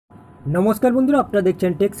नमस्कार बंधुरा आपनारा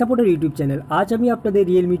देखছেন টেক সাপোর্টের ইউটিউব চ্যানেল। আজ আমি আপনাদের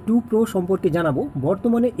Realme 2 Pro সম্পর্কে জানাবো।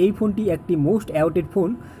 বর্তমানে এই ফোনটি একটি মোস্ট অ্যাওয়েটেড ফোন।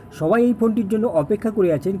 সবাই এই ফোনটির জন্য অপেক্ষা করে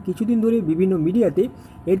আছেন। কিছুদিন ধরে বিভিন্ন মিডিয়াতে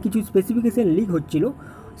এর কিছু স্পেসিফিকেশন লিক হচ্ছিল।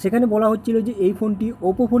 সেখানে বলা হচ্ছিল যে এই ফোনটি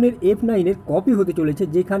Oppo ফোনের F9 এর কপি হতে চলেছে,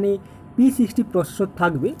 যেখানে P60 প্রসেসর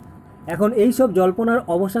থাকবে। এখন এই সব জল্পনার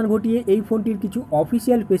অবসান ঘটিয়ে এই ফোনটির কিছু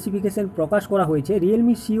অফিসিয়াল স্পেসিফিকেশান প্রকাশ করা হয়েছে।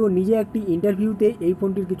 রিয়েলমি সিও নিজে একটি ইন্টারভিউতে এই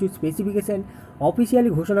ফোনটির কিছু স্পেসিফিকেশান অফিসিয়ালি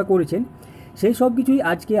ঘোষণা করেছেন। সেই সব কিছুই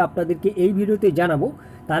আজকে আপনাদেরকে এই ভিডিওতে জানাবো।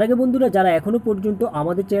 তার আগে বন্ধুরা, যারা এখনও পর্যন্ত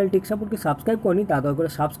আমাদের চ্যানেল টেক সাপোর্টকে সাবস্ক্রাইব করেনি তা দয়া করে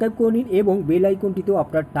সাবস্ক্রাইব করে নিন এবং বেল আইকনটিতেও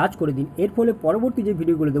আপনারা টাচ করে দিন। এর ফলে পরবর্তী যে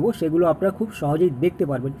ভিডিওগুলো দেবো সেগুলো আপনারা খুব সহজেই দেখতে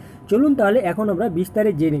পারবেন। চলুন তাহলে এখন আমরা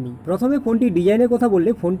বিস্তারে জেনে নিই। প্রথমে ফোনটির ডিজাইনের কথা বললে,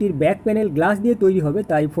 ফোনটির ব্যাক প্যানেল গ্লাস দিয়ে তৈরি হবে,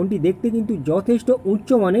 তাই ফোনটি দেখতে কিন্তু যথেষ্ট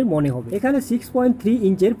উচ্চমানের মনে হবে। এখানে 6.3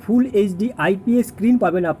 ইঞ্চের ফুল এইচডি আইপিএস স্ক্রিন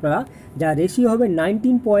পাবেন আপনারা, যা রেশিও হবে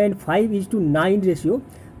 19.5:9 রেশিও।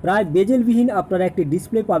 প্রায় বেজেলবিহীন আপনারা একটি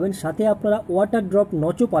ডিসপ্লে পাবেন, সাথে আপনারা ওয়াটার ড্রপ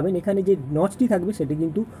নচও পাবেন। এখানে যে নচটি থাকবে সেটি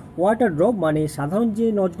কিন্তু ওয়াটার ড্রপ, মানে সাধারণ যে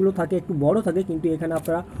নচগুলো থাকে একটু বড় থাকে, কিন্তু এখানে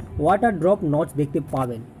আপনারা ওয়াটার ড্রপ নচ দেখতে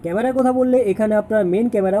পাবেন। ক্যামেরার কথা বললে, এখানে আপনারা মেন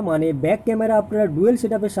ক্যামেরা মানে ব্যাক ক্যামেরা আপনারা ডুয়েল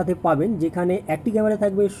সেটআপের সাথে পাবেন, যেখানে একটি ক্যামেরা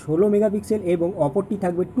থাকবে 16 মেগাপিক্সেল এবং অপরটি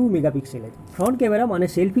থাকবে 2 মেগাপিক্সেলের। ফ্রন্ট ক্যামেরা মানে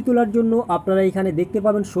সেলফি তোলার জন্য আপনারা এখানে দেখতে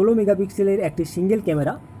পাবেন 16 মেগাপিক্সেলের একটি সিঙ্গেল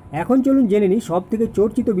ক্যামেরা। এখন চলুন জেনে নিই সব থেকে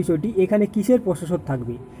চর্চিত বিষয়টি, এখানে কিসের প্রসেসর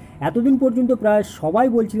থাকবে। এতদিন পর্যন্ত প্রায় সবাই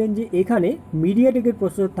বলছিলেন যে এখানে মিডিয়াটেকের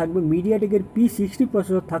প্রসেসর থাকবে, মিডিয়াটেকের P60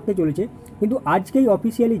 প্রসেসর থাকতে চলেছে, কিন্তু আজকেই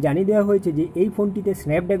অফিসিয়ালি জানিয়ে দেওয়া হয়েছে যে এই ফোনটিতে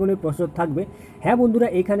স্ন্যাপড্রাগনের প্রসেসর থাকবে। হ্যাঁ বন্ধুরা,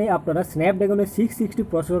 এখানে আপনারা স্ন্যাপড্রাগনের 660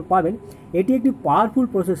 প্রসেসর পাবেন। এটি একটি পাওয়ারফুল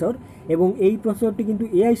প্রসেসর এবং এই প্রসেসরটি কিন্তু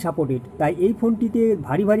AI সাপোর্টেড, তাই এই ফোনটিতে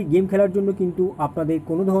ভারী ভারী গেম খেলার জন্য কিন্তু আপনাদের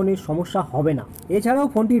কোনো ধরনের সমস্যা হবে না। এছাড়াও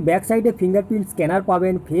ফোনটির ব্যাক সাইডে ফিঙ্গারপ্রিন্ট স্ক্যানার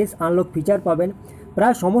পাবেন, ফেস আনলক ফিচার পাবেন,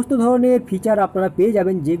 প্রায় সমস্ত ধরনের ফিচার আপনারা পেয়ে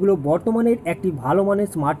যাবেন, যেগুলো বর্তমানের একটি ভালো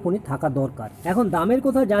মানের স্মার্টফোনে থাকা দরকার। এখন দামের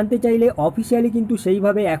কথা জানতে চাইলে অফিসিয়ালি কিন্তু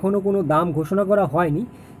সেইভাবে এখনও কোনো দাম ঘোষণা করা হয়নি,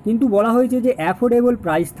 কিন্তু বলা হয়েছে যে অ্যাফোর্ডেবল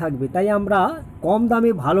প্রাইস থাকবে, তাই আমরা কম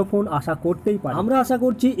দামে ভালো ফোন আশা করতেই পারি। আমরা আশা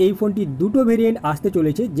করছি এই ফোনটির দুটো ভেরিয়েন্ট আসতে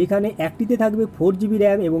চলেছে, যেখানে একটিতে থাকবে 4GB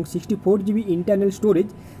র্যাম এবং 64GB ইন্টারনাল স্টোরেজ,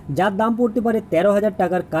 যার দাম পড়তে পারে 13,000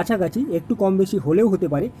 টাকার কাছাকাছি, একটু কম বেশি হলেও হতে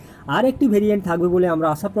পারে। আর একটি ভেরিয়েন্ট থাকবে বলে আমরা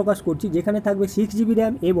আশা প্রকাশ করছি, যেখানে থাকবে 6GB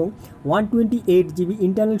র্যাম এবং 128GB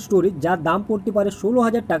ইন্টারনাল স্টোরেজ, যার দাম পড়তে পারে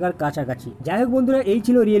 16,000 টাকার কাছাকাছি। যাই হোক বন্ধুরা, এই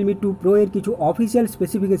ছিল Realme 2 Pro এর কিছু অফিসিয়াল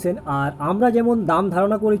স্পেসিফিকেশন। আর আমরা যেমন দাম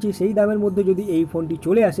ধারণা করেছি সেই দামের মধ্যে যদি এই ফোনটি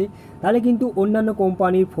চলে আসে, তাহলে কিন্তু অন্যান্য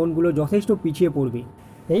কোম্পানির ফোনগুলো যথেষ্ট পিছিয়ে পড়বে।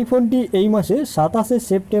 এই ফোনটি এই মাসে 27শে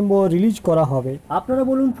সেপ্টেম্বর রিলিজ করা হবে। আপনারা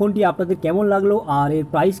বলুন ফোনটি আপনাদের কেমন লাগলো আর এর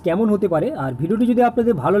প্রাইস কেমন হতে পারে। আর ভিডিওটি যদি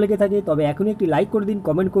আপনাদের ভালো লেগে থাকে তবে এখনই একটি লাইক করে দিন,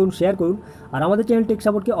 কমেন্ট করুন, শেয়ার করুন, আর আমাদের চ্যানেল টেক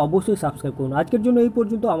সাপোর্টকে অবশ্যই সাবস্ক্রাইব করুন। আজকের জন্য এই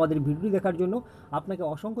পর্যন্ত। আমাদের ভিডিওটি দেখার জন্য আপনাকে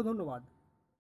অসংখ্য ধন্যবাদ।